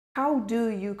How do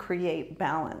you create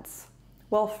balance?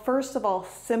 Well, first of all,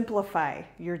 simplify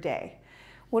your day.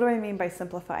 What do I mean by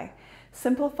simplify?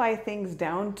 Simplify things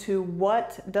down to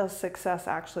what does success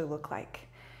actually look like.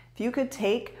 If you could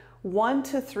take 1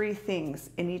 to 3 things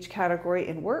in each category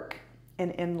in work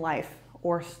and in life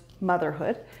or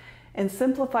motherhood and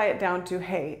simplify it down to,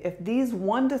 hey, if these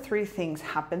 1 to 3 things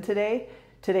happen today,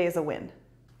 today is a win.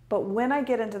 But when I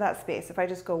get into that space, if I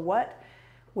just go, what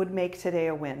would make today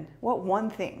a win? What one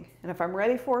thing? And if I'm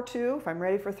ready for 2, if I'm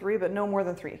ready for 3, but no more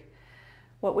than 3,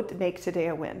 what would make today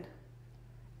a win?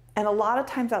 And a lot of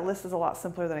times that list is a lot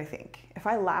simpler than I think. If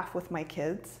I laugh with my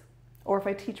kids, or if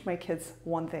I teach my kids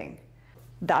one thing,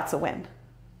 that's a win.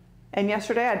 And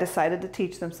yesterday I decided to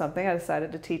teach them something. I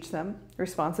decided to teach them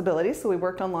responsibility, so we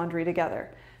worked on laundry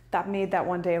together. That made that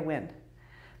one day a win.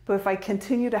 But if I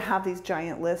continue to have these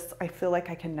giant lists, I feel like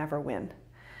I can never win.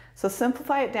 So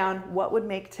simplify it down, what would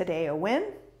make today a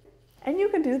win? And you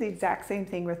can do the exact same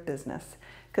thing with business,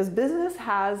 because business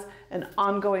has an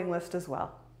ongoing list as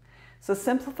well. So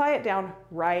simplify it down,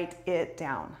 write it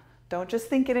down. Don't just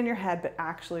think it in your head, but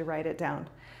actually write it down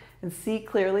and see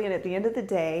clearly, and at the end of the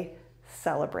day,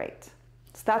 celebrate.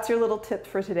 So that's your little tip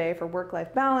for today for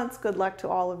work-life balance. Good luck to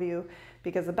all of you,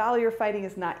 because the battle you're fighting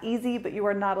is not easy, but you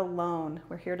are not alone.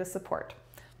 We're here to support.